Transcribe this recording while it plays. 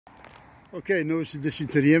Okay, newest addition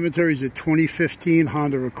to the inventory is a 2015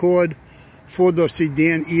 Honda Accord, 4-door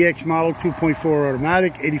sedan EX model, 2.4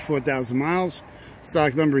 automatic, 84,000 miles.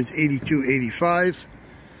 Stock number is 8285.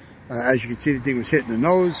 As you can see, the thing was hitting the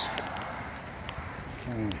nose.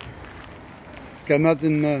 Got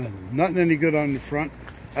nothing any good on the front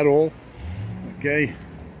at all. Okay,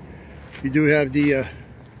 you do have the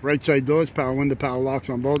right side doors, power window, power locks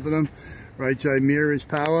on both of them. Right side mirror is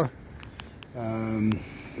power.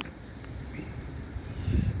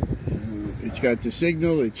 It's got the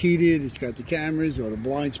signal, it's heated, it's got the cameras or the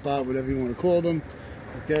blind spot, whatever you want to call them.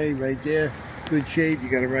 Okay, right there, good shape. You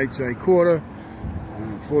got a right side quarter,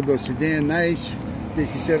 4-door sedan, nice.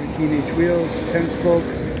 This is 17-inch wheels, 10-spoke,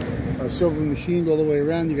 silver machined all the way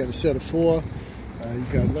around. You got a set of 4. You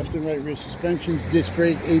got left and right rear suspensions, disc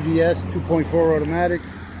brake, ABS, 2.4 automatic,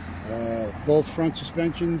 both front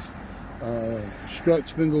suspensions, strut,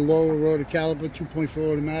 spindle, lower rotor caliper,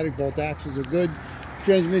 2.4 automatic. Both axles are good.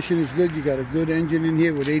 Transmission is good. You got a good engine in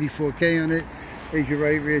here with 84K on it. There's your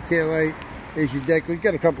right rear taillight. There's your deck. You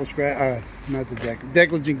got a couple of scratches, not the deck.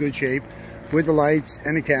 Decklage in good shape with the lights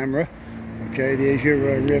and the camera. Okay, there's your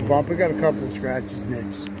rear bumper. Got a couple of scratches,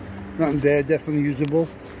 nicks. Nothing bad, definitely usable.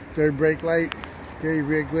 Third brake light. Okay,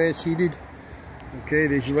 rear glass heated. Okay,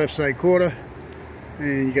 there's your left side quarter.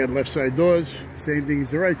 And you got left side doors. Same thing as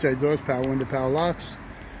the right side doors. Power window, power locks.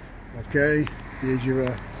 Okay, there's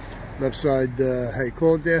your left side, how you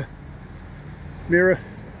call it there, mirror.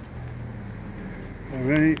 All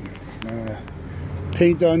right,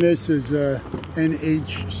 paint on this is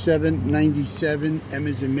NH797, M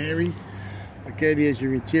as in Mary. Okay, there's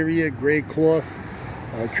your interior, gray cloth,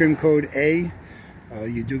 trim code A.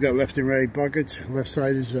 You do got left and right buckets. Left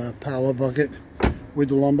side is a power bucket with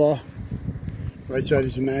the lumbar. Right side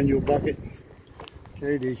is a manual bucket.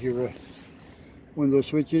 Okay, there's your window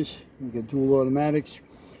switches. You got dual automatics.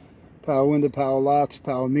 Power window, power locks,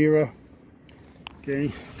 power mirror.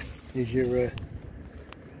 Okay, here's your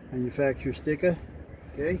manufacturer sticker.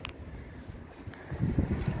 Okay,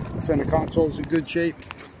 center console's in good shape.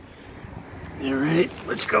 All right,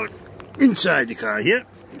 let's go inside the car here.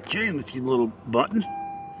 Okay, let's get a little button.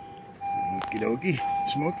 Okie dokie,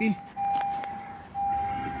 smoky.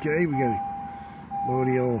 Okay, we got to load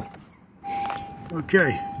the old.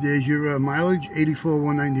 Okay, there's your mileage,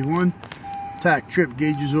 84,191. TAC trip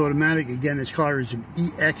gauges automatic. Again, this car is an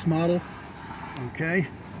EX model. Okay.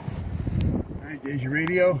 All right, there's your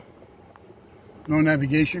radio. No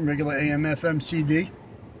navigation, regular AM, FM, CD.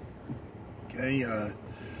 Okay,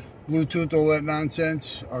 Bluetooth, all that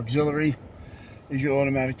nonsense. Auxiliary. There's your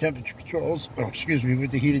automatic temperature controls. Oh, excuse me,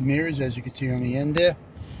 with the heated mirrors, as you can see on the end there.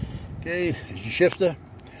 Okay, there's your shifter.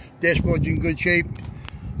 Dashboard's in good shape.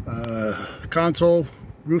 Console,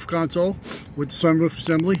 roof console with the sunroof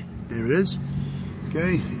assembly. There it is.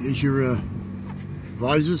 Okay, here's your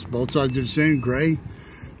visors. Both sides are the same, gray.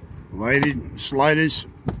 Lighted sliders.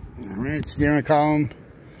 Alright, steering column.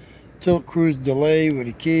 Tilt, cruise, delay with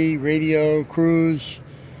a key. Radio, cruise.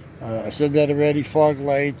 I said that already. Fog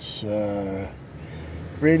lights.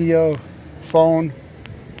 Radio, phone.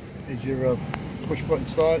 Here's your push button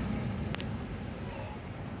start.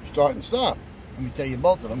 Start and stop. Let me tell you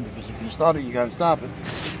both of them, because if you start it, you got to stop it.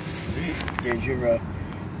 Here's your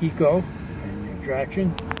eco and your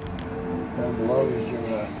traction. Down below is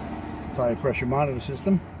your tire pressure monitor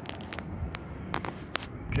system.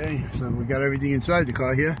 Okay, so we got everything inside the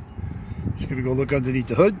car here. Just gonna go look underneath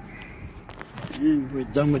the hood, and we're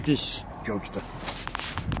done with this jokester.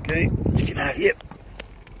 Okay, let's get out of here.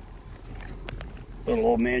 Little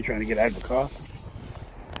old man trying to get out of the car.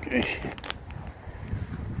 Okay.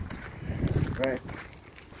 All right.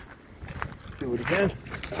 Let's do it again.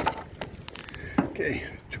 Okay,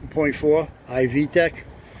 2.4 I VETC.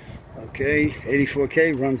 Okay,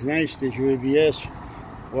 84K, runs nice. There's your ABS,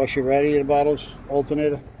 washer radiator bottles,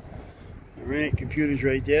 alternator. All right, computer's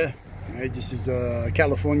right there. All right, this is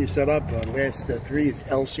California setup. Last 3 is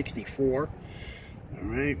L64. All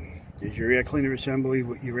right, there's your air cleaner assembly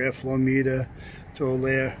with your airflow meter, total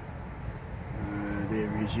air.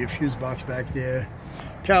 There is your fuse box back there.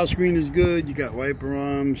 Cowl screen is good. You got wiper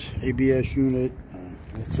arms, ABS unit.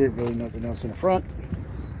 That's it, really nothing else in the front.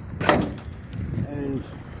 And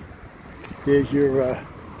there's your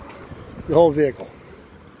whole vehicle.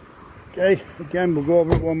 Okay, again, we'll go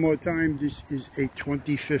over it one more time. This is a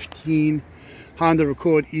 2015 Honda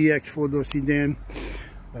Accord EX 4-door sedan,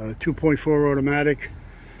 2.4 automatic,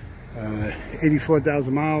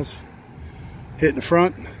 84,000 miles. Hitting the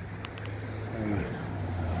front.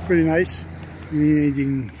 Pretty nice. If you need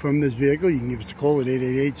anything from this vehicle, you can give us a call at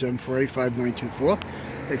 888-748-5924.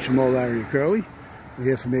 Thanks for Moe-Larry or Curly. We're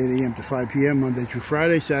here from 8 a.m. to 5 p.m. Monday through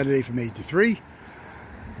Friday, Saturday from 8 to 3.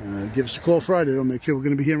 Give us a call Friday. Don't make sure we're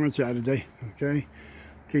going to be here on Saturday. Okay?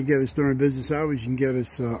 Can't get us during business hours. You can get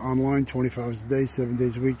us online 24 hours a day, 7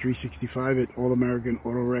 days a week, 365 at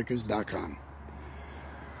allamericanautorecords.com.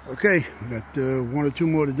 Okay, we got 1 or 2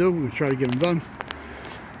 more to do. We're going to try to get them done.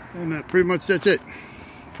 And pretty much that's it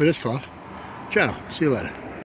for this car. Ciao. See you later.